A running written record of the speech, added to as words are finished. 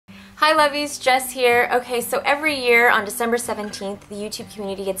Hi lovies, Jess here. Okay, so every year on December 17th, the YouTube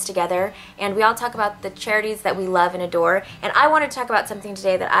community gets together and we all talk about the charities that we love and adore. And I want to talk about something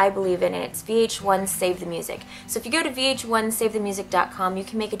today that I believe in, and it's VH1 Save the Music. So if you go to vh1savethemusic.com, you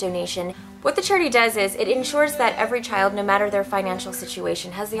can make a donation. What the charity does is it ensures that every child, no matter their financial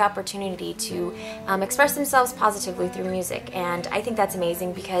situation, has the opportunity to express themselves positively through music. And I think that's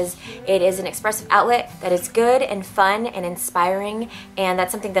amazing because it is an expressive outlet that is good and fun and inspiring, and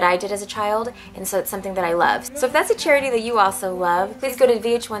that's something that I did as a child, and so it's something that I love. So if that's a charity that you also love, please go to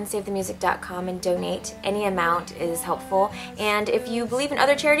vh1savethemusic.com and donate. Any amount is helpful. And if you believe in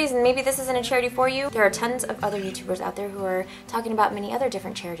other charities and maybe this isn't a charity for you, there are tons of other YouTubers out there who are talking about many other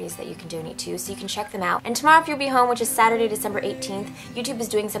different charities that you can donate to, so you can check them out. And tomorrow, if you'll be home, which is Saturday, December 18th, YouTube is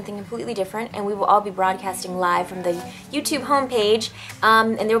doing something completely different, and we will all be broadcasting live from the YouTube homepage,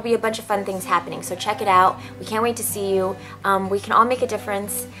 and there will be a bunch of fun things happening, so check it out. We can't wait to see you. We can all make a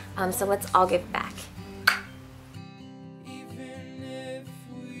difference, so let's all give back.